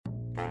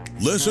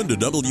Listen to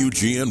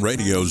WGN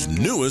Radio's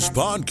newest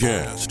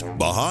podcast,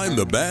 Behind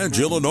the Badge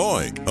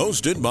Illinois,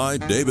 hosted by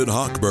David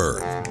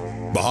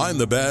Hochberg. Behind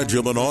the Badge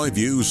Illinois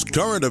views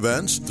current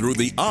events through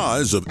the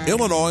eyes of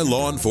Illinois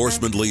law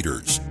enforcement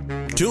leaders.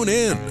 Tune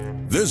in.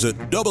 Visit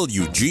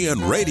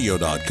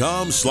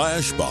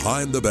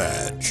WGNRadio.com/Behind the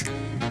Badge.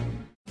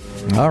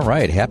 All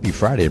right. Happy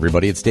Friday,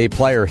 everybody. It's Dave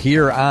Plyer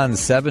here on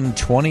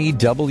 720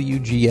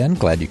 WGN.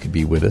 Glad you could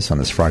be with us on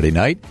this Friday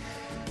night.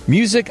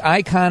 Music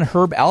icon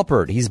Herb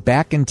Alpert. He's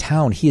back in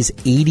town. He is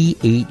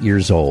 88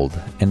 years old.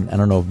 And I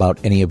don't know about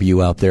any of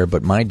you out there,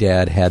 but my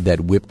dad had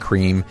that whipped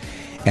cream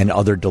and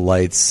other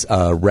delights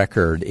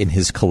record in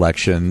his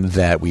collection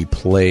that we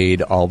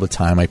played all the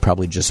time. I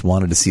probably just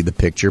wanted to see the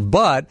picture,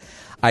 but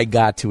I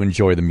got to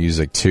enjoy the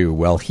music too.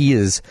 Well, he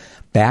is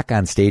back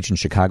on stage in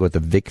Chicago at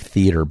the Vic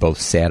Theater both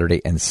Saturday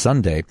and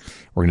Sunday.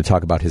 We're going to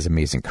talk about his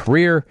amazing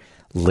career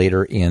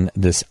later in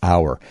this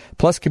hour.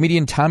 Plus,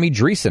 comedian Tommy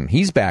Dreesen,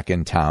 he's back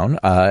in town,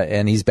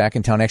 and he's back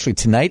in town actually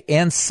tonight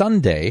and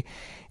Sunday,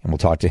 and we'll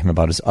talk to him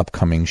about his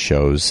upcoming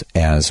shows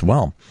as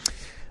well.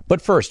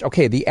 But first,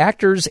 okay, the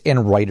actors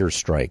and writers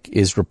strike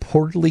is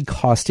reportedly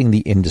costing the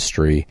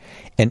industry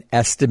an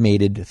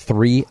estimated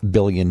 $3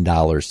 billion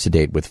to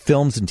date, with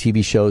films and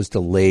TV shows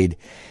delayed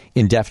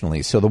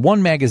indefinitely. So the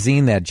one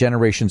magazine that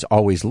generations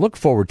always look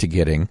forward to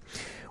getting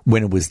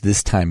when it was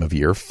this time of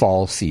year,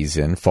 fall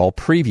season, fall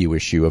preview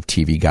issue of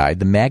TV Guide,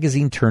 the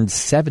magazine turned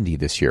 70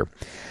 this year.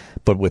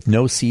 But with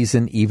no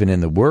season even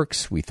in the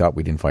works, we thought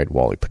we'd invite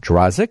Wally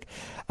Podrazik.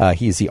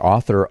 He's the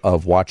author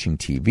of Watching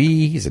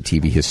TV. He's a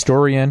TV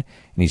historian,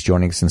 and he's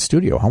joining us in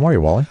studio. How are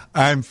you, Wally?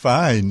 I'm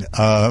fine.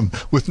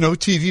 With no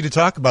TV to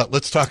talk about,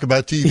 let's talk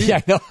about TV. Yeah,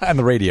 I know, on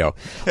the radio.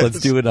 Let's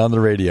do it on the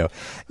radio.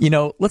 You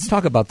know, let's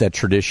talk about that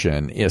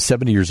tradition.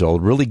 70 years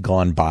old, really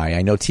gone by.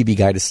 I know TV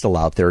Guide is still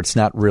out there. It's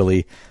not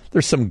really...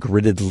 There's some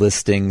gridded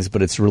listings,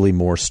 but it's really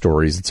more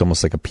stories. It's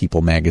almost like a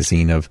People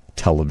magazine of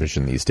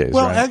television these days,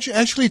 well, right?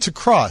 actually, it's a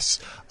cross.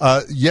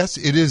 Yes,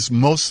 it is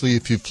mostly,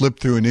 if you flip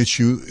through an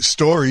issue,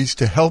 stories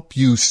to help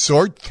you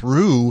sort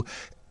through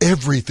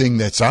everything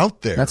that's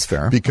out there. That's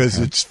fair. Because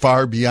it's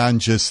far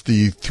beyond just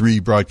the 3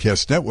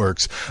 broadcast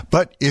networks.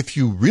 But if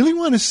you really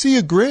want to see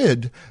a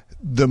grid,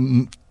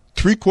 the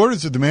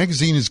 3/4 of the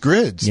magazine is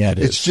grids. Yeah, it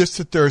is. It's just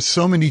that there are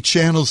so many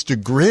channels to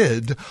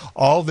grid.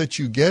 All that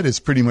you get is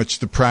pretty much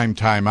the prime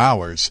time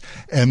hours.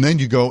 And then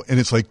you go, and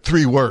it's like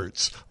 3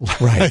 words.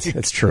 Right,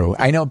 that's true.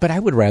 I know, but I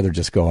would rather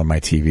just go on my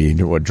TV,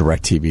 or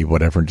Direct TV,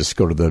 whatever, and just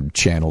go to the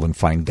channel and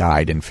find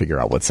Guide and figure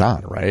out what's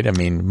on, right? I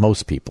mean,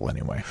 most people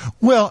anyway.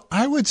 Well,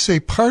 I would say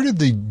part of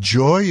the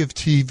joy of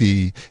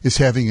TV is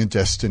having a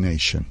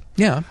destination.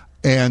 Yeah.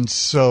 And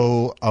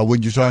so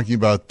when you're talking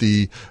about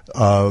the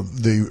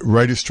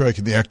writer's strike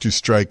and the actor's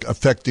strike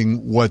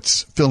affecting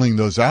what's filling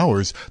those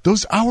hours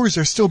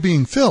are still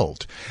being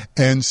filled.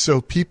 And so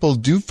people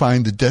do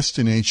find the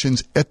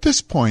destinations. At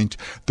this point,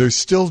 they're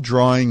still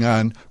drawing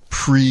on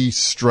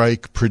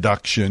pre-strike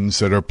productions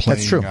that are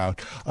playing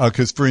out.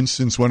 Because, for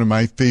instance, one of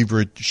my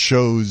favorite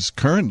shows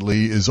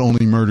currently is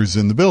Only Murders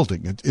in the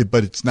Building.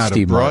 But it's not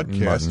Steve a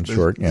broadcast. Martin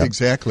short, yeah.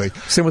 Exactly.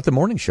 Same with the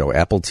morning show,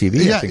 Apple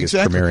TV. Yeah, I think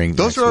exactly. Is premiering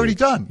those next are already week.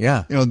 done.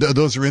 Yeah. You know,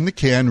 those are in the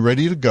can,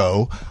 ready to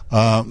go,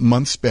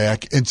 months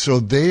back. And so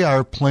they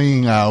are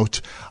playing out.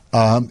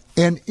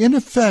 And in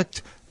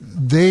effect,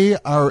 they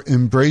are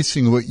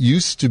embracing what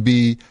used to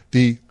be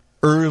the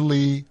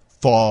early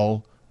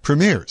fall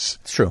premieres.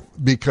 It's true.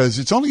 Because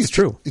it's only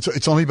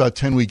about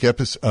 10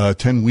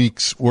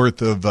 weeks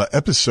worth of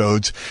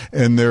episodes,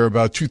 and they're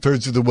about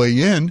 2/3 of the way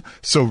in.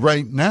 So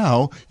right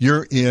now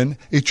you're in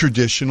a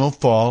traditional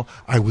fall.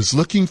 I was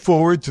looking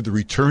forward to the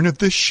return of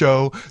this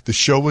show. The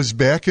show was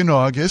back in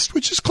August,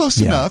 which is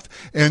close enough,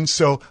 and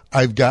so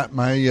I've got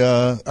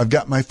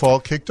my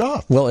fall kicked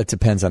off. Well, it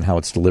depends on how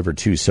it's delivered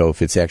too. So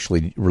if it's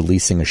actually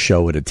releasing a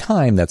show at a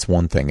time, that's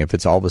one thing. If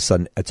it's all of a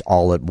sudden it's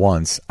all at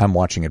once, I'm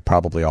watching it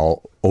probably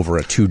all over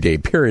a 2-day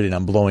period, and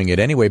I'm blowing it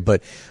anyway.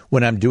 But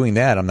when I'm doing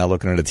that, I'm not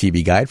looking at a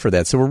TV Guide for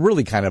that. So we're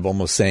really kind of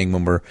almost saying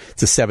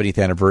it's a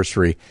 70th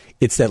anniversary,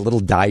 it's that little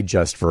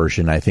digest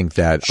version, I think,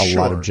 that a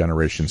lot of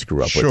generations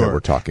grew up with that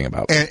we're talking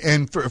about.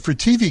 And for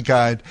TV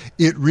Guide,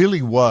 it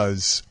really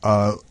was,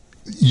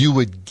 you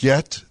would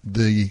get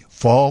the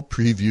fall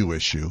preview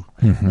issue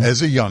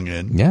as a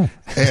youngin',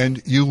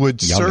 and you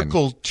would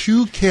circle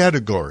 2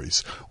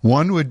 categories.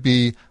 One would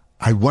be,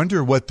 I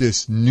wonder what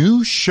this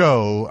new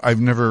show I've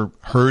never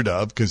heard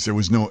of, because there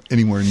was no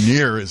anywhere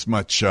near as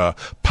much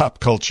pop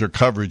culture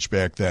coverage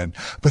back then.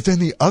 But then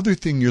the other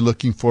thing you're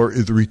looking for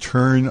is the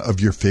return of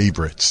your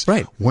favorites.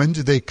 Right. When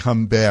do they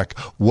come back?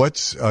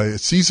 What's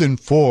season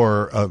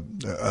 4 of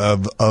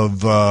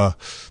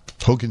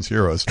Hogan's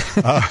Heroes,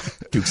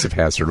 Dukes of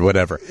Hazzard,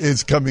 whatever,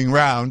 is coming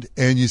round,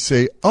 and you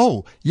say,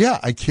 "Oh yeah,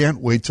 I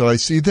can't wait till I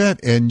see that,"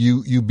 and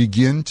you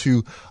begin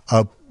to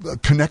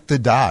connect the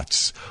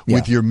dots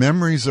with your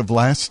memories of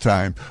last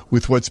time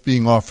with what's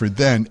being offered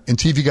then. And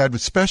TV Guide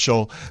was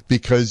special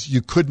because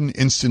you couldn't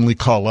instantly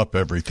call up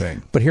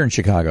everything. But here in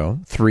Chicago,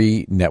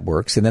 3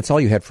 networks, and that's all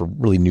you had for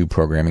really new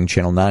programming.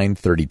 Channel 9,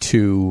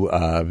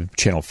 32,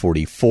 Channel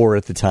 44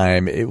 at the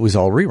time. It was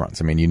all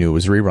reruns. I mean, you knew it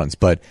was reruns.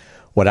 But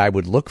what I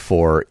would look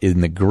for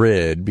in the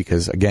grid,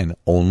 because, again,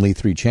 only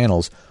 3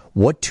 channels,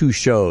 what 2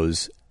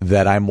 shows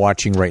that I'm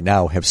watching right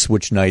now have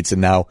switched nights,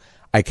 and now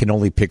I can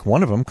only pick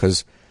one of them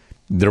because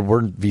there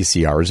weren't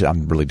VCRs.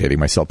 I'm really dating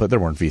myself, but there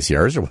weren't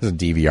VCRs. There wasn't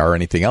DVR or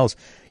anything else.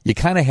 You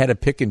kind of had to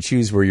pick and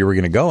choose where you were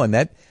going to go, and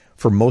that,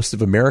 for most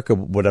of America,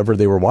 whatever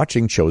they were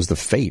watching chose the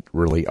fate,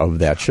 really, of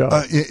that show.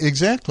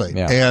 Exactly.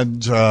 Yeah.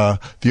 And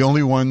the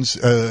only ones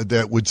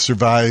that would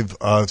survive,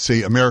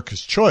 say,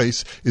 America's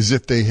Choice, is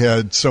if they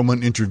had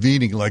someone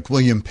intervening, like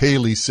William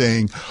Paley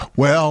saying,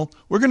 well,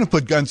 we're going to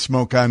put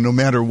Gunsmoke on no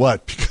matter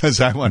what, because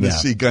I want to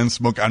see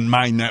Gunsmoke on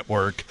my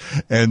network.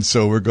 And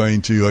so we're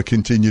going to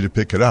continue to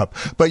pick it up.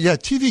 But yeah,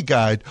 TV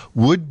Guide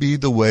would be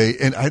the way.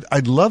 And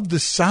I'd love the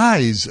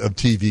size of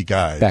TV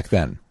Guide.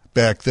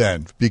 Back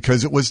then,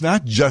 because it was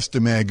not just a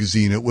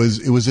magazine. It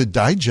was a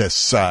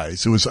digest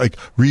size. It was like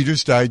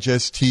Reader's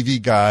Digest, TV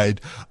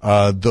Guide.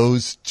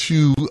 Those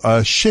 2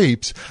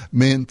 shapes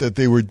meant that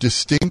they were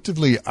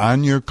distinctively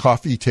on your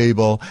coffee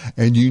table,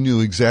 and you knew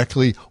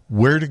exactly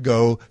where to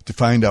go to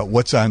find out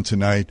what's on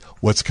tonight,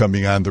 what's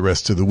coming on the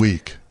rest of the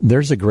week.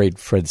 There's a great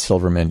Fred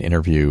Silverman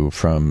interview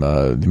from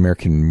the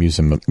American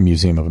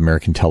Museum of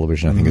American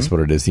Television, I think is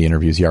what it is, the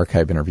interviews, the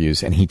archive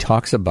interviews, and he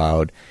talks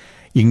about,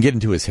 you can get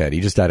into his head. He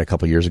just died a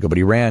couple years ago, but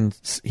he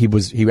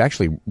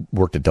actually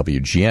worked at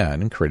WGN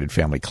and created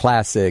Family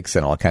Classics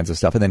and all kinds of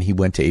stuff. And then he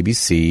went to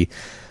ABC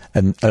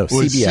and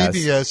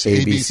CBS,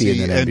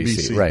 ABC, and then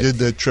NBC. Right. Did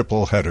the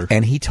triple header.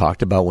 And he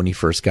talked about when he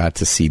first got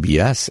to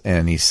CBS,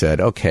 and he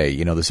said, okay,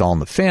 this All in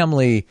the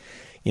Family,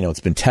 it's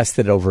been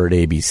tested over at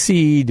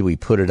ABC. Do we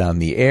put it on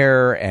the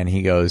air? And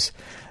he goes,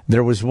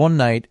 there was one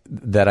night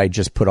that I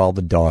just put all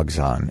the dogs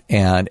on,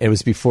 and it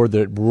was before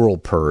the rural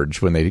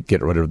purge when they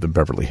get rid of the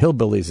Beverly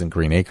Hillbillies and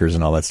Green Acres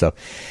and all that stuff.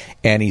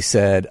 And he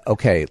said,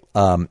 okay,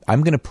 I'm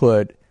going to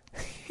put,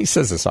 he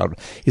says this out,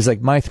 he's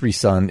like, my 3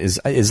 son is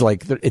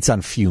like, it's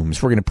on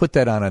fumes. We're going to put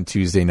that on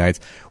Tuesday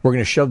nights. We're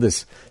going to shove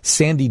this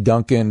Sandy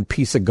Duncan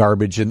piece of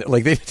garbage in.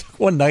 Like, they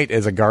took one night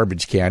as a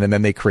garbage can, and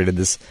then they created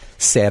this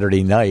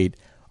Saturday night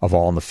of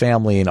All in the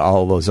Family and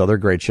all those other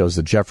great shows,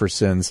 The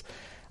Jeffersons.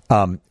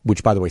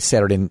 Which, by the way,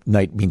 Saturday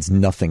night means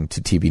nothing to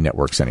TV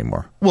networks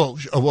anymore.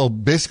 Well,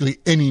 basically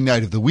any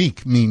night of the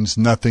week means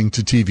nothing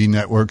to TV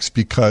networks,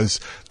 because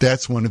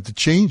that's one of the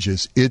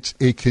changes. It's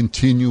a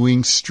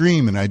continuing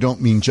stream, and I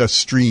don't mean just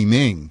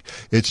streaming.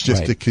 It's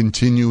just a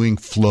continuing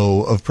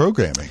flow of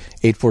programming.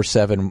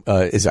 847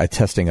 is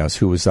testing us,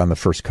 who was on the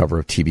first cover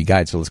of TV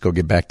Guide. So let's go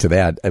get back to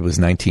that. It was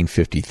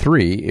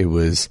 1953. It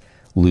was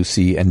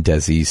Lucy and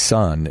Desi's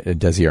son,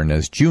 Desi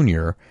Arnaz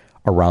Jr.,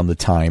 around the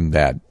time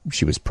that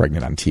she was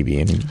pregnant on TV.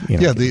 And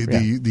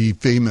the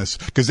famous,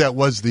 because that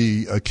was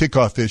the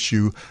kickoff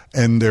issue,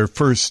 and their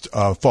first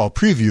fall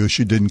preview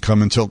issue didn't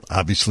come until,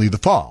 obviously, the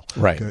fall.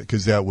 Right.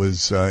 Because that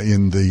was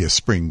in the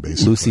spring,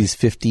 basically. Lucy's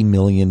 $50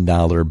 million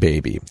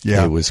baby,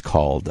 it was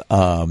called.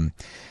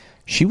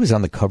 She was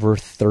on the cover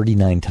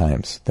 39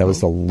 times. That was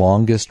the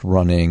longest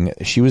running.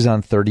 She was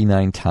on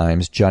 39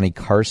 times. Johnny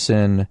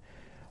Carson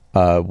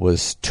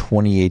was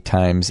 28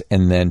 times,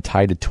 and then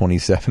tied at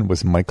 27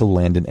 was Michael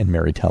Landon and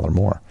Mary Tyler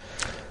Moore.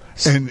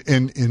 And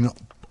in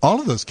all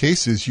of those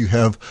cases, you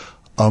have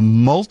a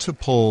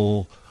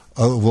multiple.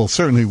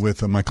 Certainly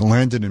with Michael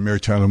Landon and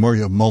Mary Tyler Moore,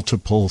 you have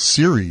multiple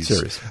series.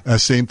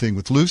 Same thing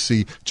with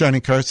Lucy.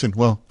 Johnny Carson,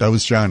 well, that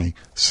was Johnny.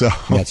 So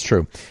that's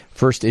true.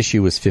 First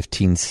issue was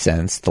 15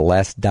 cents. The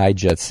last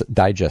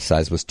digest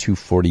size was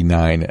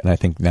 $2.49, and I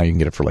think now you can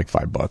get it for like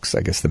 $5,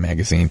 I guess, the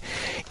magazine.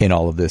 In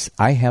all of this,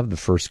 I have the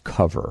first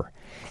cover,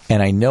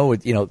 and I know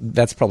it.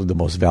 That's probably the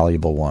most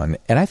valuable one,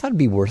 and I thought it'd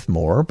be worth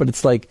more, but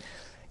it's like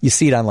you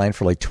see it online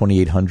for like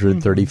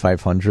 $2,800,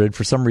 $3,500.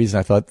 For some reason,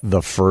 I thought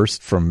the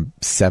first from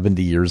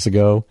 70 years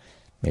ago.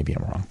 Maybe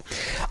I'm wrong,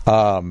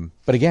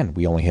 but again,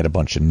 we only had a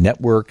bunch of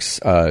networks,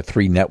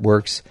 3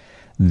 networks.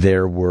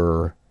 There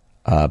were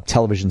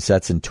television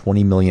sets in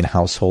 20 million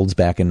households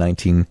back in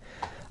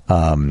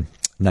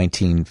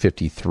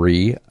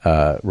 1953,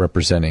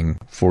 representing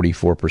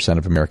 44%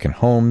 of American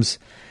homes.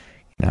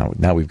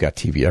 Now we've got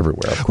TV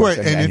everywhere, of course,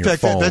 and your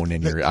phone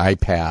and your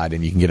iPad,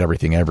 and you can get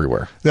everything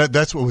everywhere.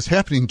 That's what was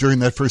happening during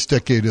that first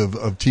decade of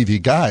TV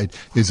Guide.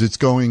 Is it's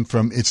going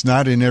from it's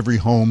not in every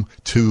home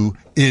to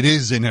it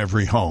is in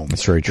every home.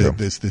 That's very true.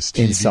 This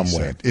TV in some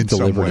way,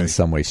 delivered in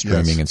some way,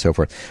 streaming and so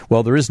forth.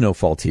 Well, there is no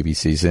fall TV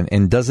season,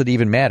 and does it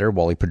even matter?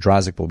 Wally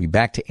Podrozic will be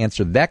back to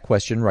answer that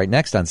question right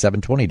next on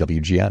 720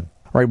 WGN.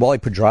 All right, Wally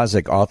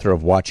Podrozic, author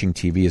of Watching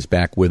TV, is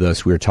back with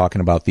us. We were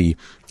talking about the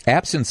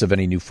absence of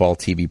any new fall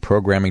TV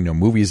programming, no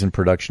movies in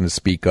production to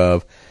speak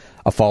of,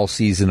 a fall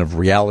season of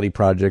reality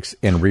projects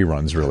and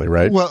reruns, really,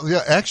 right? Well,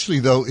 yeah, actually,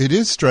 though, it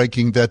is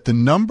striking that the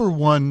number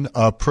one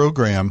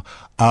program,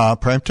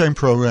 primetime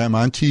program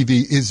on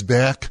TV is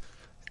back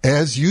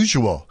as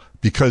usual,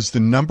 because the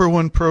number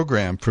one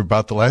program for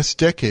about the last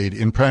decade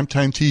in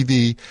primetime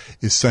TV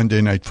is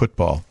Sunday Night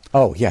Football.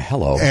 Oh, yeah,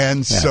 hello. And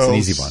yeah, so, it's an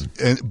easy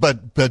one.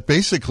 But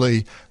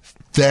basically,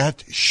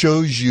 that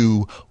shows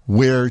you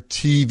where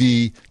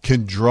TV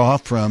can draw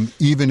from,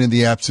 even in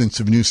the absence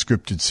of new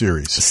scripted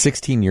series.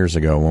 16 years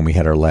ago, when we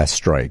had our last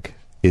strike,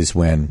 is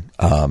when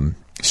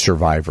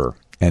Survivor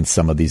and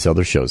some of these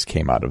other shows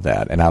came out of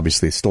that. And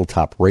obviously, it's still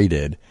top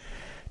rated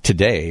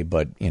today.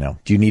 But, you know,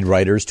 do you need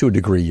writers? To a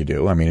degree, you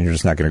do. I mean, you're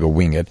just not going to go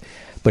wing it.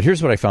 But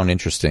here's what I found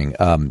interesting.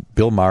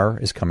 Bill Maher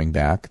is coming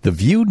back. The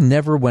View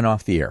never went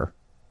off the air,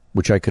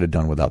 which I could have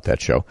done without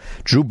that show.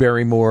 Drew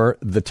Barrymore,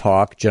 The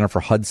Talk, Jennifer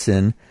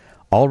Hudson,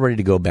 all ready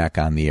to go back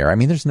on the air. I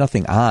mean, there's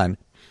nothing on.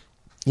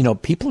 You know,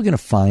 people are going to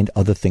find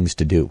other things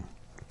to do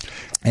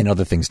and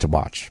other things to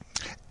watch.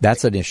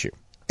 That's an issue.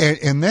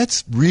 And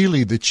that's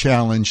really the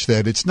challenge,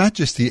 that it's not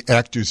just the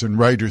actors and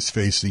writers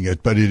facing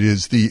it, but it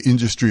is the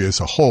industry as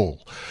a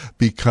whole.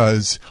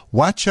 Because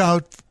watch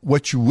out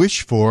what you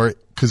wish for,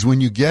 because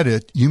when you get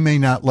it, you may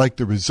not like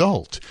the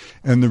result.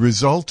 And the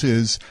result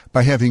is,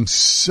 by having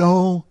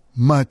so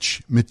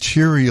much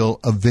material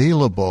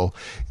available,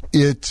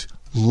 it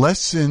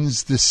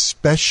lessens the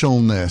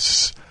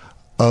specialness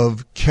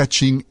of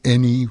catching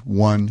any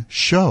one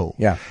show.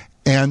 Yeah.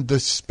 And the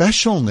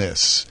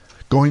specialness,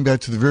 going back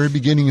to the very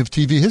beginning of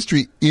TV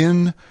history,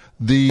 in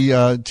the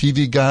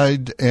TV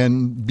Guide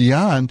and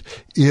beyond,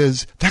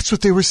 is that's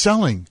what they were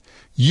selling.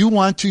 You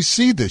want to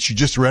see this. You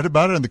just read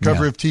about it on the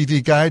cover of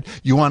TV Guide.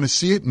 You want to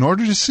see it. In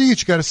order to see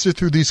it, you got to sit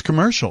through these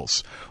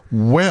commercials.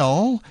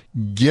 Well,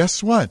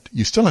 guess what?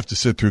 You still have to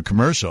sit through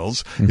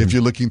commercials if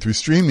you're looking through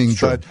streaming.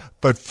 Sure.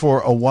 But for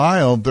a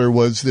while, there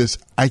was this,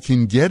 I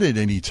can get it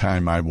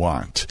anytime I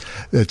want.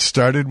 It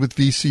started with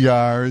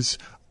VCRs.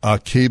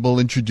 Cable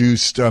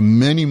introduced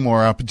many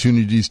more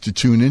opportunities to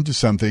tune into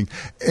something.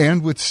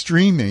 And with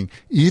streaming,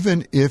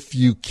 even if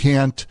you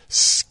can't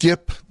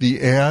skip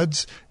the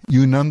ads,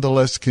 you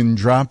nonetheless can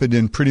drop it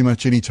in pretty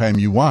much any time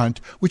you want,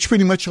 which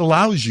pretty much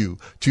allows you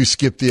to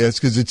skip the ads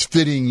because it's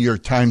fitting your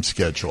time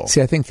schedule.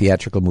 See, I think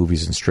theatrical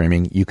movies and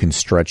streaming, you can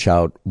stretch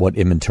out what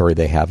inventory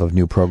they have of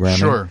new programming.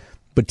 Sure.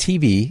 But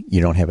TV,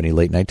 you don't have any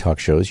late-night talk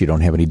shows. You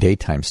don't have any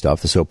daytime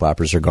stuff. The soap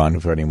operas are gone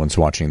if anyone's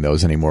watching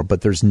those anymore.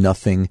 But there's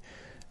nothing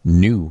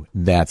new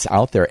that's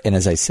out there. And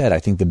as I said, I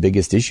think the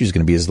biggest issue is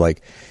going to be is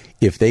like,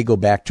 if they go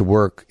back to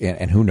work,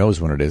 and who knows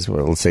when it is,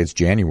 well, let's say it's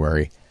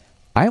January,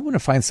 I want to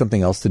find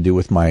something else to do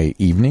with my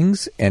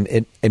evenings, and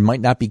it might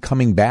not be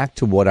coming back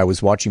to what I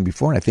was watching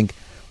before. And I think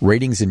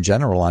ratings in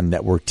general on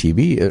network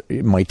TV,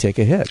 it might take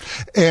a hit.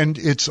 And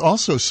it's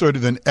also sort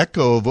of an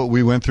echo of what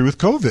we went through with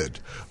COVID,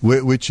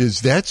 which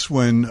is that's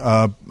when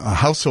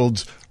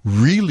households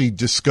really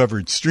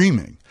discovered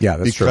streaming. Yeah,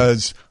 that's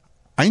because true.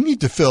 I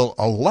need to fill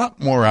a lot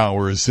more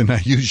hours than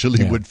I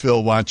usually would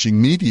fill watching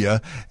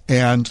media.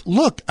 And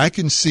look, I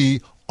can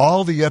see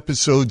all the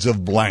episodes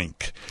of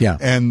blank. Yeah.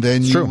 And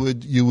then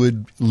you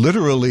would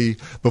literally,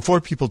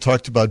 before people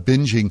talked about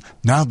binging,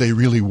 now they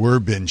really were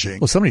binging.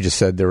 Well, somebody just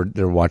said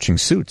they're watching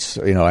Suits.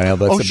 You know, I know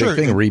that's a big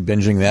thing,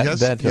 re-binging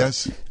that.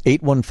 Yes.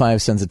 815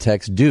 sends a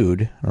text,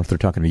 dude, I don't know if they're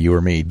talking to you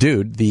or me.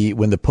 Dude,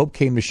 when the Pope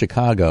came to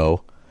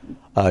Chicago,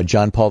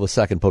 John Paul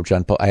II, Pope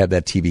John Paul, I have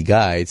that TV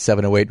guide,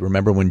 708.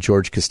 Remember when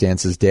George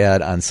Costanza's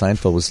dad on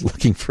Seinfeld was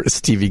looking for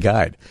his TV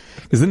guide?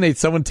 Because then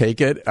someone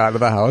take it out of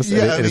the house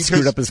and it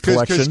screwed up his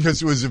collection?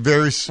 Because it was a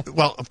very,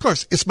 well, of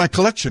course, it's my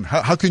collection.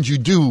 How could you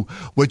do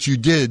what you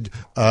did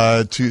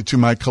to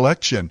my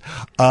collection?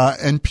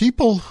 And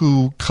people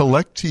who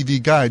collect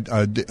TV guide,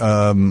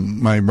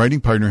 my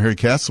writing partner, Harry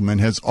Castleman,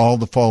 has all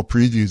the fall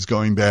previews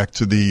going back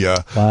to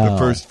the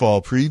first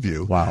fall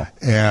preview. Wow.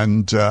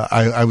 And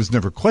I was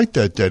never quite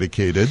that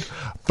dedicated.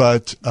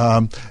 But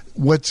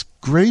what's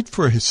great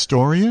for a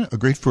historian,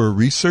 great for a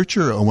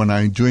researcher, when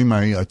I'm doing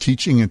my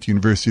teaching at the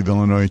University of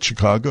Illinois at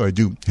Chicago, I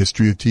do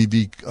history of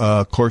TV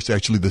course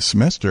actually this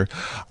semester.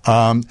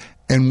 And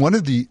one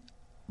of the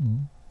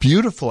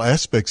beautiful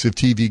aspects of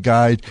TV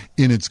Guide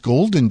in its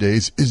golden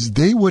days is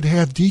they would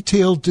have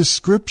detailed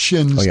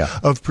descriptions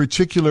of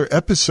particular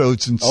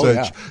episodes and such.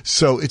 Yeah.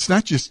 So it's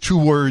not just 2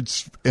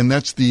 words and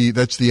that's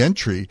the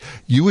entry.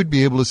 You would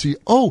be able to see,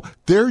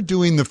 they're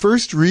doing the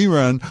first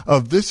rerun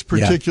of this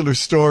particular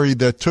story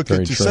that took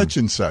it to such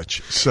and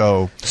such.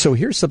 So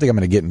here's something I'm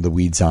going to get in the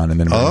weeds on, and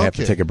then we're going to have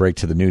to take a break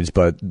to the news.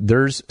 But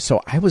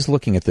I was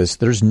looking at this.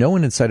 There's no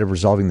one inside of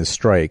resolving the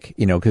strike,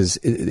 because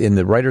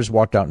the writers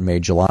walked out in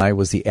May. July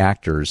was the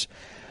actors.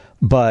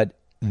 But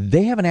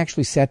they haven't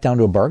actually sat down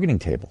to a bargaining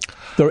table.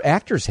 The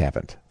actors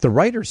haven't. The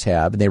writers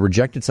have, and they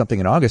rejected something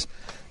in August.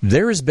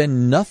 There has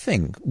been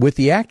nothing with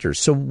the actors.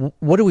 So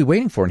what are we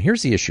waiting for? And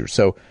here's the issue.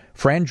 So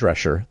Fran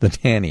Drescher, the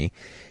nanny,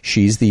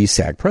 she's the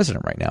SAG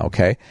president right now,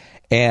 okay?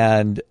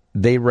 And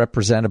they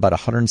represent about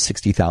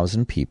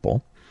 160,000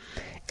 people.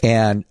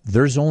 And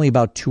there's only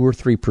about 2 or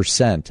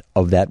 3%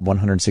 of that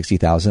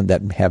 160,000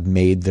 that have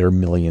made their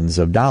millions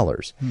of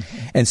dollars.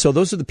 Mm-hmm. And so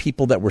those are the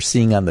people that we're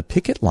seeing on the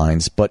picket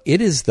lines, but it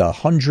is the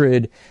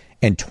 100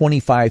 and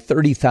 25,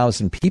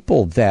 30,000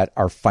 people that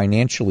are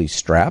financially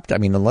strapped. I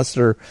mean, unless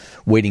they're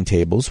waiting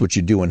tables, which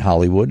you do in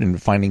Hollywood,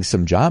 and finding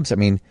some jobs, I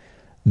mean,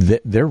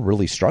 they're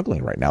really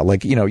struggling right now.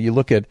 Like, you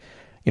look at,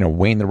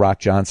 Wayne "The Rock"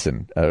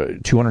 Johnson,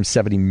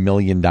 $270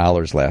 million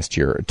last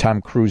year.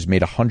 Tom Cruise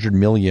made $100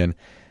 million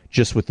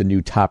just with the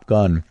new Top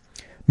Gun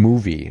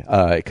movie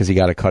because he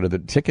got a cut of the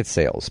ticket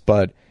sales.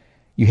 But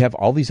you have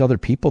all these other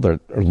people that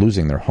are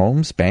losing their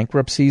homes,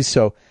 bankruptcies.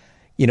 So,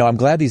 I'm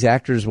glad these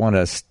actors want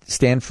to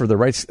stand for the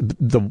rights,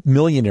 the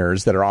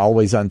millionaires that are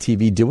always on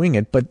TV doing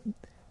it, but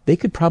they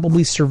could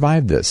probably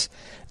survive this,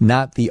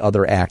 not the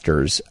other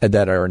actors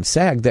that are in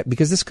SAG,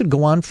 because this could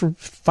go on for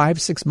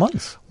 5-6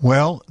 months.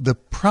 Well, the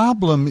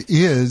problem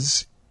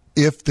is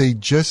if they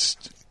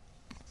just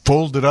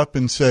folded up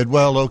and said,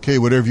 well, okay,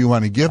 whatever you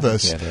want to give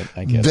us,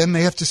 then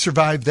they have to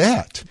survive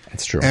that.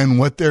 That's true. And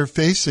what they're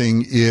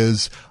facing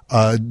is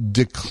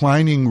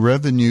declining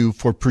revenue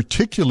for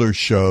particular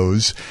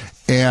shows.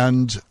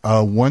 And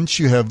once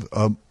you have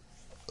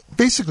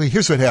basically,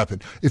 here's what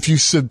happened. If you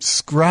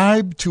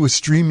subscribe to a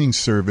streaming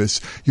service,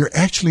 you're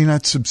actually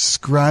not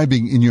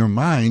subscribing in your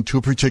mind to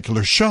a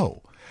particular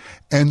show.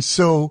 And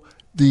so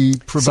the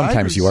providers...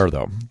 Sometimes you are,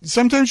 though.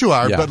 Sometimes you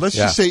are, but let's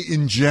just say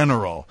in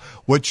general,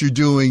 what you're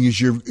doing is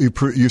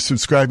you're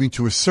subscribing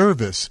to a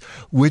service,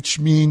 which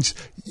means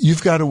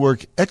you've got to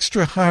work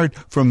extra hard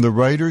from the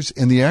writers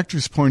and the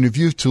actors' point of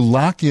view to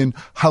lock in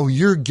how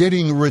you're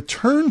getting a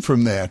return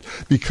from that.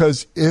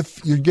 Because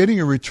if you're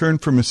getting a return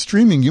from a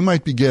streaming, you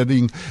might be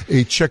getting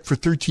a check for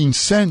 13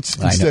 cents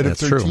instead of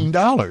 $13.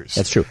 True.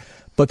 That's true.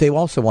 But they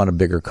also want a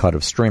bigger cut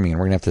of streaming, and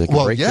we're going to have to take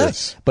a break here.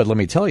 But let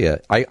me tell you,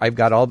 I've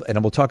got all,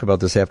 and we'll talk about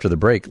this after the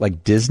break,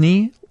 like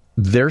Disney,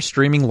 their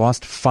streaming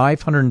lost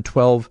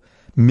 $512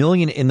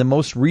 million in the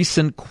most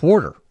recent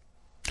quarter.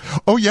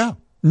 Oh, yeah.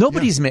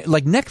 Nobody's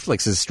like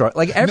Netflix is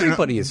struggling. Like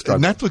everybody is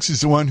struggling. Netflix is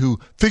the one who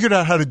figured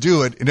out how to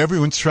do it, and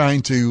everyone's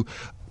trying to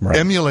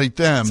emulate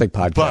them. It's like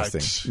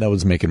podcasting. No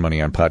one's making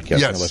money on podcasting.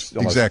 Yes,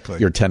 exactly.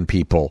 You're 10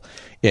 people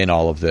in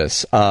all of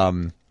this.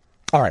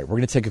 All right, we're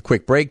going to take a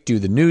quick break, do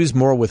the news,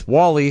 more with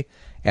Wally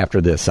after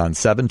this on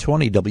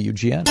 720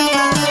 WGN.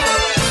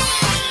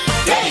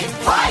 Dave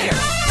Pryor,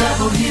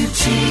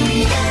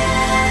 WGN.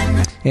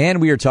 And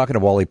we are talking to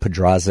Wally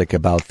Podrazik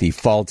about the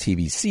fall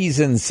TV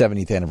season,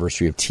 70th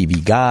anniversary of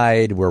TV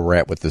Guide, where we're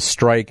at with the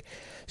strike.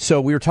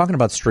 So we were talking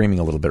about streaming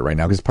a little bit right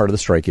now because part of the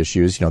strike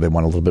issue is, they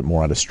want a little bit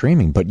more out of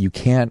streaming, but you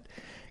can't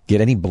get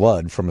any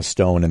blood from a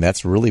stone, and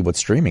that's really what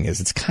streaming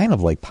is. It's kind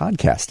of like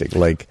podcasting.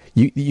 Like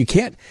you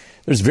can't.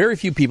 There's very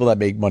few people that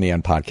make money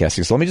on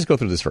podcasting. So let me just go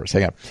through this first.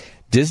 Hang on.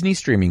 Disney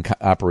streaming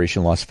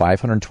operation lost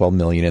 $512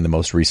 million in the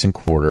most recent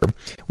quarter.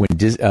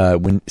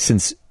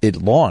 Since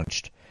it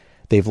launched,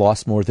 they've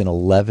lost more than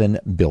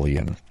 $11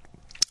 billion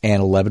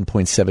and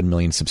 11.7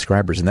 million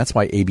subscribers, and that's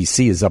why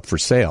ABC is up for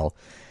sale,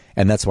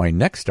 and that's why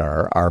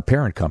Nexstar, our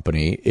parent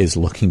company, is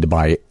looking to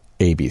buy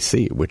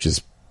ABC, which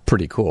is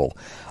pretty cool.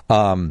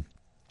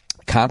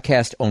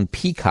 Comcast-owned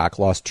Peacock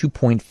lost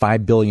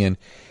 $2.5 billion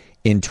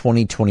in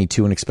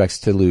 2022 and expects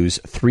to lose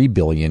 $3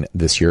 billion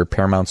this year.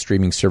 Paramount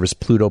streaming service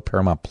Pluto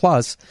Paramount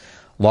Plus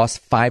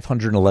lost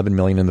 $511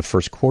 million in the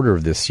first quarter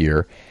of this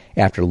year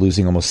after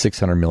losing almost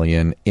 $600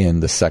 million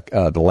in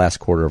the last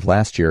quarter of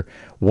last year.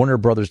 Warner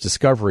Brothers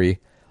Discovery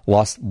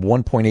lost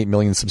 1.8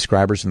 million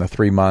subscribers in the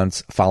 3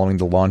 months following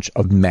the launch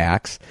of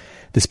Max.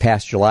 This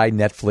past July,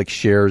 Netflix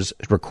shares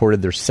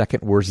recorded their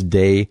second worst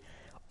day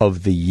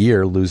of the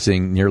year,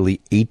 losing nearly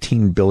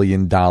 $18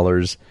 billion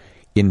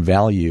in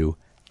value.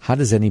 How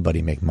does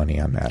anybody make money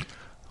on that?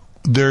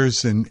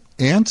 There's an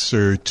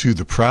answer to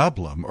the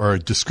problem, or a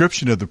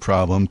description of the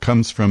problem,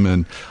 comes from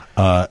an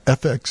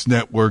FX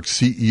Network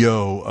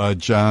CEO,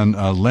 John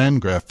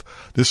Landgraf.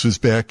 This was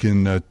back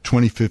in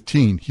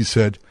 2015. He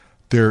said,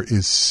 there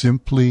is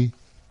simply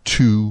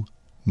too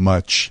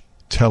much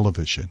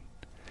television.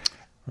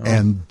 Oh.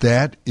 And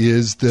that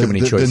is the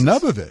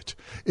nub of it.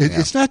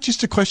 It's not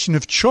just a question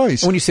of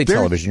choice. When you say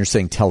television, you're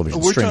saying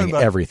television, streaming,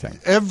 everything.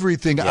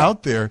 Everything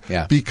out there,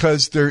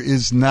 because there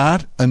is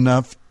not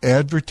enough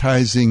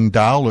advertising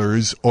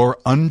dollars or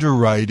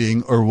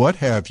underwriting or what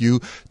have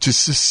you to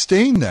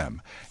sustain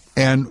them.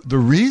 And the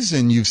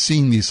reason you've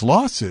seen these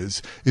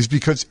losses is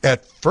because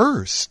at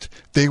first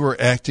they were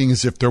acting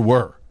as if there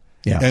were.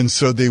 Yeah. And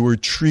so they were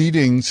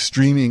treating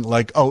streaming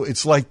like,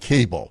 it's like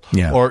cable.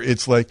 Yeah. Or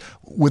it's like,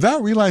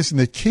 without realizing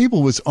that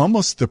cable was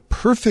almost the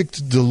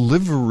perfect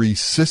delivery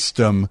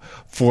system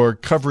for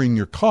covering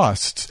your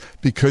costs,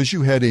 because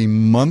you had a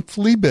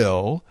monthly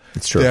bill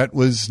that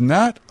was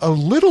not a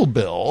little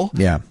bill.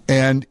 Yeah.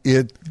 And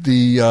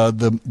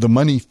the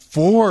money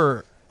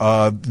for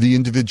the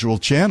individual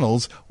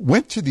channels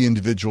went to the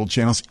individual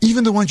channels,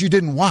 even the ones you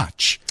didn't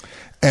watch.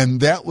 And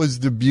that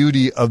was the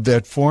beauty of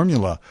that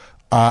formula.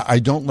 I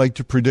don't like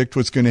to predict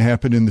what's going to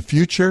happen in the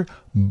future,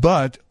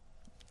 but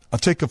I'll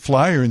take a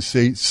flyer and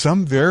say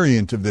some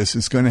variant of this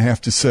is going to have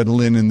to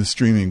settle in the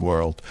streaming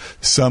world.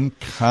 Some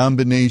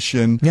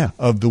combination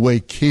of the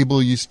way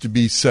cable used to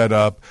be set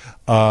up,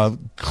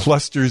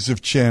 clusters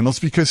of channels,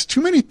 because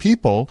too many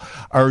people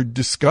are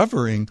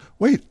discovering,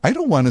 wait, I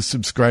don't want to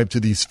subscribe to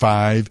these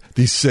 5,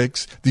 these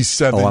 6, these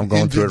 7. Oh, I'm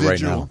going through it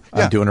right now.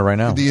 Yeah, I'm doing it right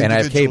now. And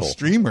I have cable.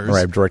 Streamers. Or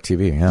I have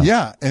DirecTV. Yeah.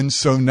 Yeah. And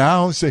so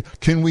now say,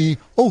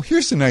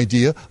 here's an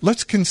idea.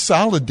 Let's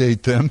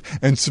consolidate them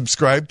and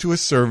subscribe to a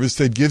service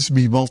that gives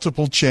me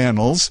multiple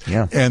channels.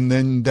 Yeah. And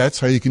then that's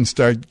how you can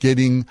start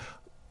getting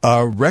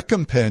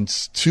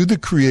recompense to the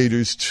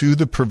creators, to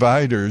the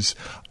providers,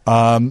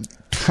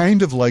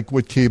 kind of like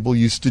what cable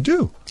used to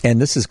do.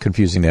 And this is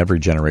confusing to every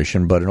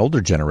generation, but an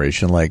older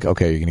generation, like,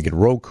 okay, you're going to get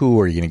Roku,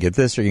 or you're going to get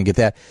this, or you're going to get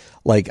that.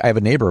 Like, I have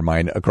a neighbor of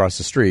mine across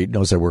the street,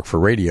 knows I work for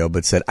radio,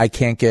 but said, I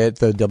can't get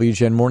the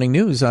WGN Morning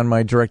News on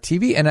my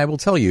DirecTV. And I will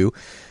tell you,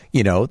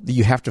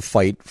 you have to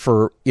fight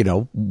for,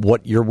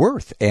 what you're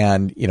worth.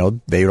 And,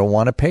 they don't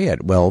want to pay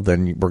it. Well,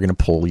 then we're going to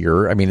pull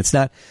it's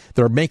not,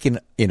 they're making,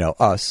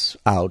 us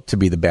out to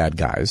be the bad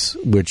guys,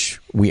 which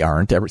we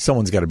aren't.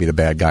 Someone's got to be the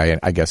bad guy,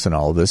 I guess, in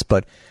all of this.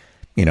 But,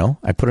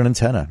 I put an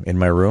antenna in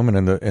my room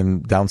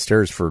and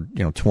downstairs for,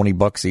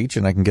 $20 each,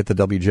 and I can get the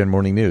WGN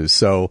Morning News.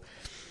 So,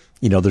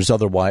 there's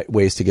other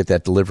ways to get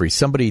that delivery.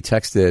 Somebody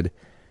texted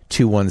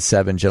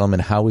 217, gentlemen,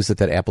 how is it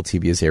that Apple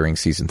TV is airing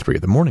season 3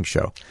 of the morning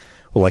show?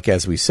 Well, like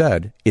as we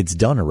said, it's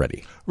done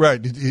already.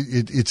 Right.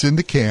 It's in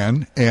the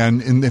can.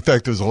 And in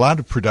fact, there was a lot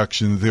of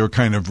production. They were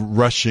kind of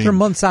rushing. They're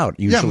months out,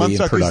 usually, months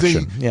in out,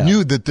 production. They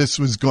knew that this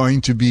was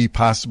going to be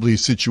possibly a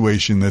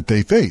situation that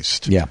they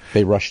faced. Yeah,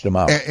 they rushed them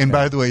out. And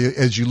by the way,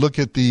 as you look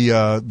at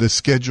the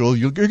schedule,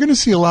 you're going to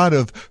see a lot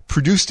of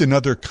produced in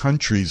other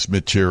countries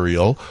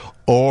material,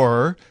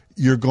 or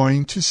you're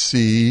going to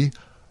see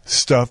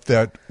stuff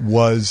that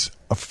was,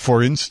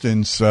 for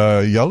instance,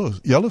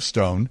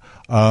 Yellowstone,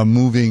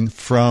 moving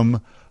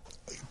from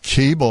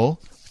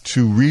cable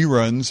to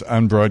reruns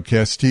on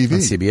broadcast TV.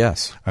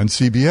 On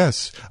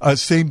CBS.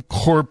 Same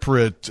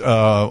corporate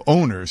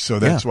owners, so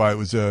that's why it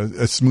was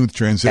a smooth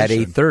transition. At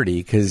 8:30,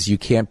 because you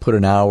can't put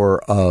an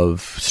hour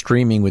of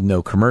streaming with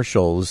no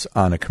commercials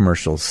on a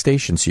commercial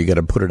station, so you got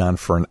to put it on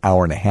for an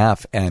hour and a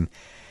half. And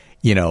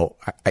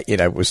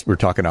we're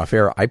talking off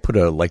air. I put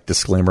a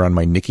disclaimer on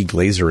my Nikki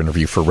Glaser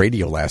interview for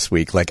radio last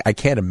week. I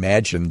can't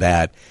imagine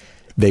that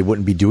they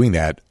wouldn't be doing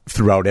that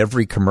throughout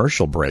every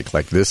commercial break.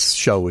 This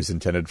show is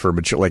intended for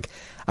mature.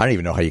 I don't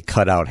even know how you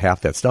cut out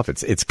half that stuff.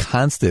 It's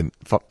constant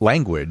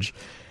language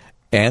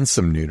and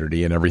some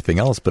nudity and everything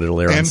else, but it'll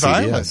air on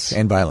CBS.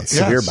 And violence.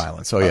 Yes. Severe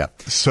violence. Oh, yeah.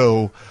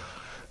 So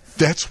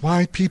that's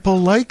why people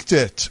liked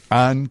it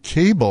on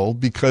cable,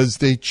 because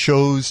they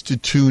chose to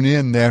tune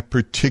in that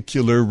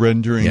particular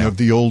rendering of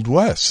the Old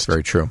West.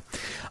 Very true.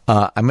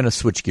 I'm going to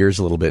switch gears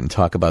a little bit and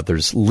talk about,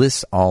 there's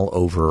lists all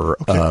over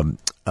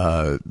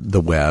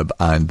the web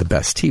on the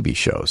best TV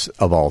shows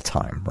of all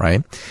time,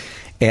 right?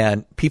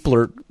 And people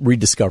are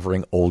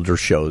rediscovering older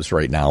shows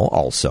right now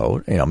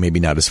also,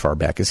 maybe not as far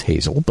back as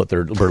Hazel, but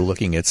we're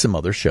looking at some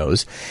other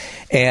shows.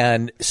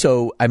 And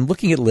so I'm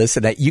looking at lists,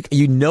 and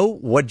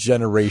what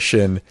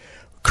generation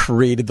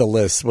created the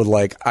list with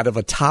out of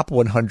a top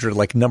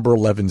 100, number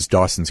 11's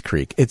Dawson's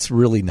Creek. It's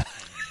really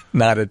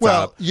not a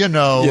top.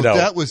 Well,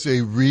 that was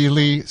a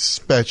really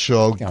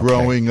special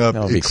growing up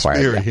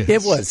experience.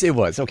 It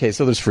was. Okay,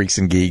 so there's Freaks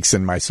and Geeks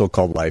and My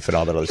So-Called Life and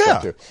all that other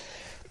stuff too.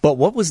 But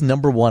what was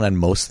number one on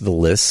most of the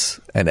lists?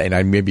 And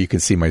maybe you can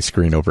see my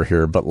screen over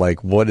here. But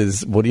what do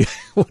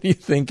you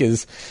think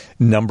is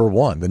number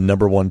one? The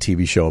number one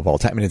TV show of all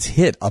time, and it's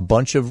hit a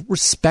bunch of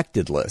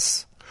respected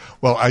lists.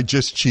 Well, I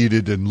just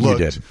cheated and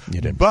looked.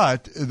 You did.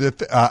 But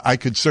I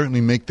could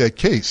certainly make that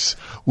case,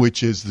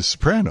 which is The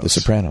Sopranos. The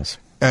Sopranos.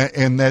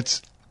 And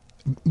that's,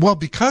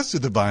 because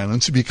of the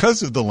violence,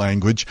 because of the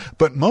language,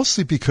 but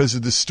mostly because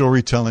of the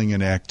storytelling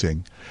and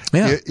acting.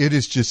 Yeah. It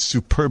is just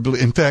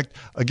superbly. In fact,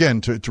 again,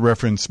 to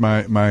reference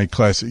my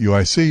class at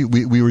UIC,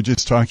 we were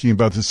just talking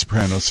about The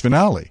Sopranos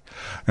finale.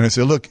 And I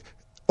said, look,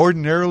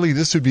 ordinarily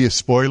this would be a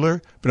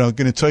spoiler, but I'm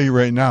going to tell you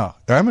right now,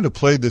 I'm going to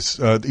play this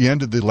the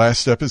end of the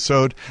last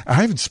episode. I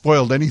haven't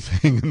spoiled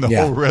anything in the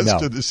whole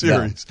rest of the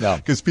series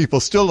because people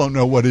still don't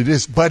know what it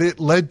is, but it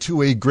led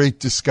to a great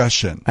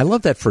discussion. I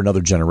love that for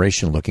another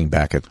generation looking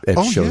back at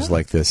shows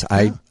like this.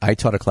 Yeah. I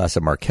taught a class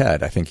at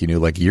Marquette, I think you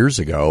knew, years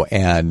ago,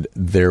 and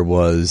there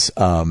was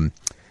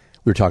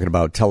we were talking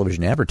about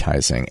television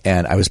advertising,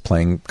 and I was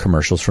playing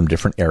commercials from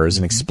different eras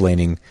and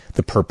explaining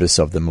the purpose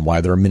of them and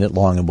why they're a minute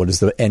long and what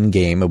is the end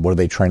game and what are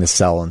they trying to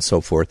sell and so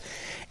forth.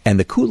 And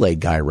the Kool-Aid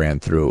guy ran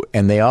through,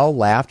 and they all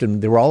laughed,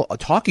 and they were all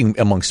talking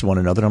amongst one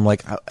another. And I'm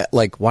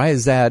like, why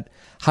is that?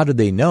 How did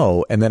they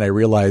know? And then I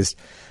realized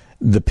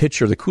the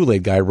picture of the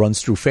Kool-Aid guy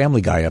runs through Family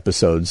Guy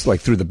episodes,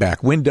 through the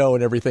back window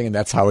and everything, and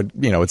that's how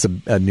it's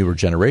a newer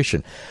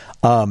generation.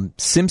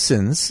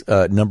 Simpsons,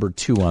 number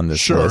 2 on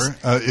this list.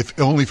 If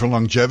only for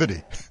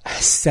longevity.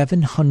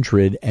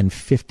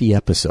 750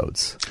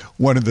 episodes.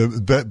 One of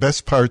the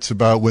best parts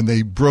about when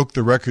they broke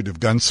the record of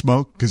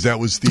Gunsmoke, because that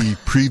was the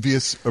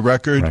previous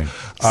record. Right.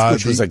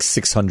 Which was like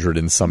 600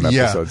 in some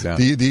episodes. Yeah.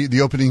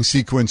 The opening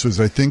sequence was,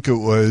 I think it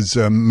was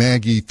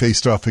Maggie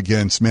faced off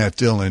against Matt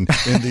Dillon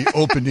in the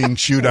opening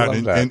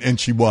shootout, and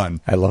she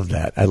won. I love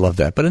that.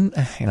 But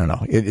I don't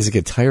know. Does it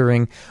get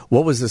tiring?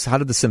 What was this? How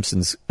did The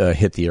Simpsons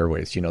hit the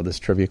airwaves? You know this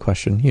trivia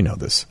question? You know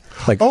this.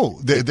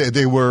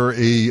 They were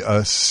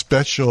a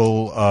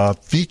special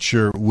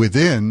feature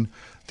within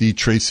the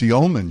Tracy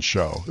Ullman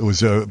show. It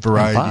was a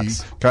variety,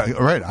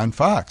 on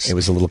Fox. It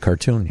was a little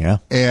cartoon, yeah.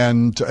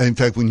 And in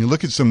fact, when you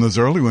look at some of those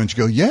early ones, you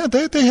go, yeah,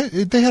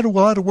 they had a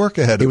lot of work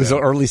ahead of them. It was an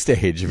early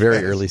stage,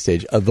 very early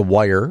stage. The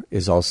Wire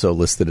is also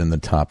listed in the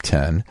top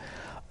 10.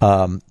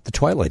 The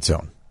Twilight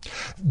Zone.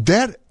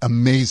 That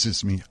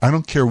amazes me. I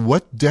don't care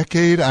what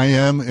decade I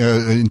am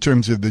in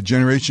terms of the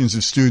generations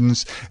of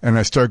students, and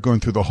I start going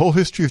through the whole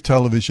history of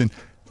television.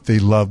 They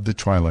love the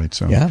Twilight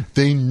Zone. Yeah.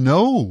 They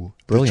know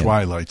the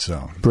Twilight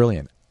Zone.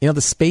 Brilliant. You know,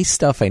 the space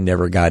stuff I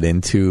never got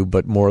into,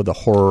 but more the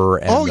horror.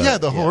 And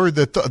horror,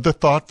 the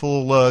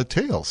thoughtful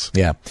tales.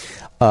 Yeah.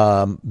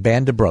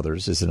 Band of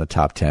Brothers is in the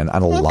top 10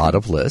 on a lot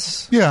of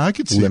lists. Yeah, I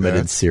could see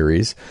Limited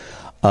series.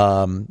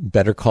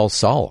 Better Call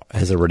Saul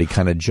has already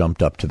kind of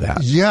jumped up to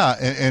that. Yeah,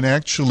 and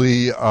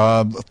actually,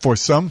 for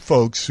some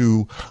folks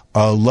who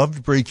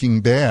loved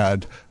Breaking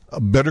Bad,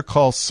 Better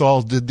Call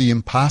Saul did the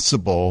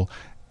impossible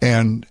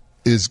and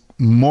is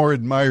more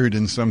admired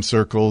in some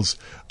circles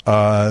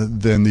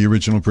than the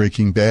original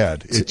Breaking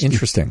Bad. It's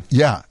interesting.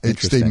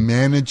 They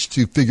managed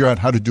to figure out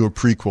how to do a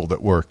prequel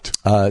that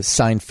worked.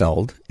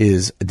 Seinfeld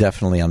is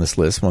definitely on this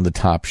list, one of the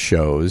top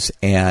shows.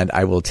 And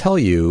I will tell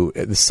you,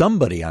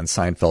 somebody on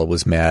Seinfeld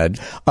was mad.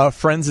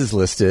 Friends is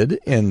listed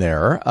in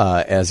there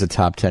as a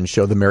top 10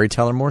 show. The Mary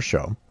Tyler Moore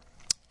Show,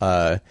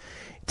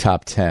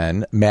 top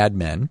 10. Mad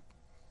Men.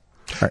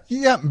 Right.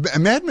 Yeah,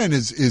 Mad Men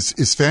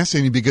is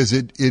fascinating because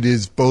it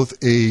is both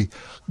a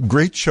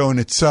great show in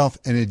itself,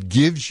 and it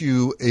gives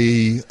you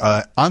a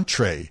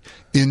entree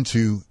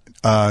into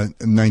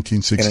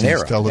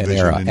 1960s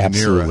television.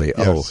 Absolutely.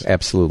 Yes. Oh,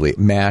 absolutely.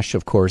 MASH,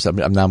 of course.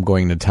 I'm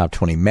going to top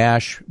 20.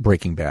 MASH,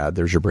 Breaking Bad.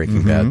 There's your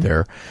Breaking Bad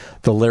there.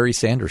 The Larry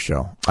Sanders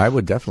Show. I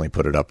would definitely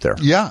put it up there.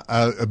 Yeah,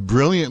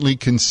 brilliantly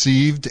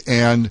conceived,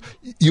 and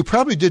you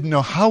probably didn't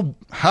know how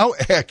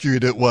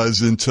accurate it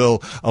was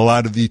until a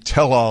lot of the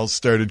tell-alls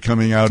started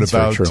coming out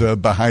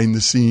about behind the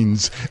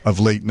scenes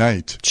of late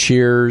night.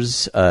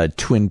 Cheers,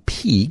 Twin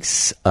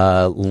Peaks,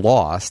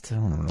 Lost. I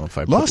don't know if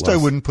I put Lost. I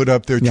wouldn't put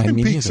up there. Twin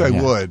Peaks I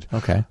would.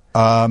 Okay.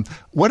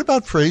 What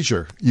about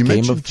Frasier? You Game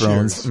mentioned of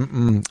Thrones. Cheers.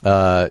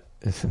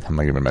 I'm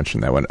not going to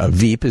mention that one.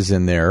 Veep is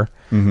in there.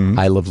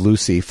 I Love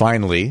Lucy.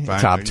 Finally,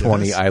 top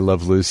 20. Yes. I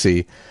Love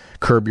Lucy.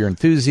 Curb Your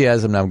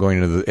Enthusiasm. Now I'm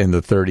going in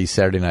the 30.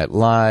 Saturday Night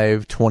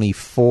Live.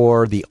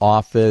 24. The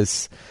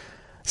Office.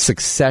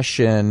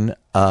 Succession.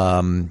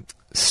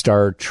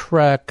 Star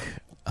Trek.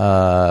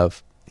 Now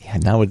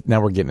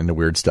we're getting into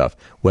weird stuff.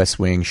 West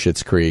Wing.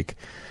 Schitt's Creek.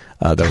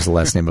 That was the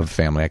last name of a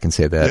family. I can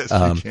say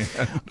that.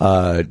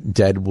 Yes,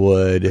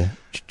 Deadwood,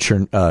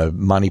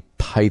 Monty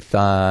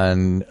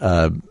Python.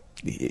 I'm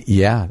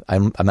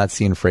not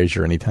seeing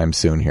Frasier anytime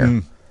soon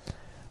here.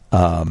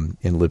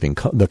 In Living,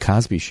 the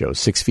Cosby Show,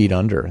 6 Feet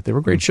Under. They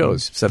were great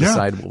shows. Set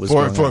aside what was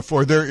going on.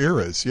 For their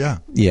eras. Yeah.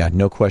 Yeah,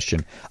 no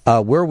question.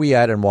 Where are we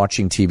at in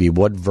watching TV?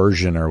 What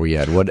version are we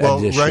at? What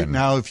edition? Right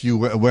now, if you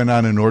went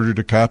on and ordered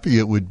a copy,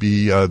 it would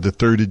be the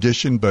 3rd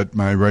edition. But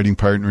my writing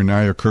partner and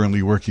I are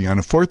currently working on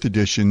a 4th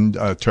edition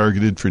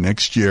targeted for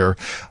next year.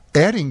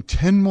 Adding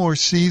 10 more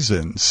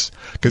seasons,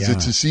 because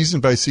it's a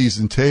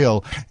season-by-season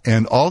tale,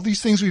 and all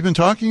these things we've been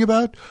talking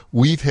about,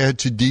 we've had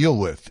to deal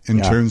with in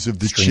terms of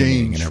the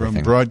change from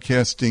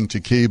broadcasting to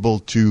cable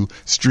to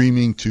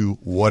streaming to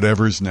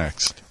whatever's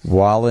next.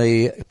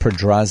 Wally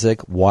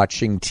Podrazik,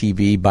 Watching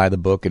TV, by the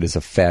book. It is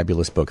a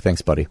fabulous book.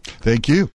 Thanks, buddy. Thank you.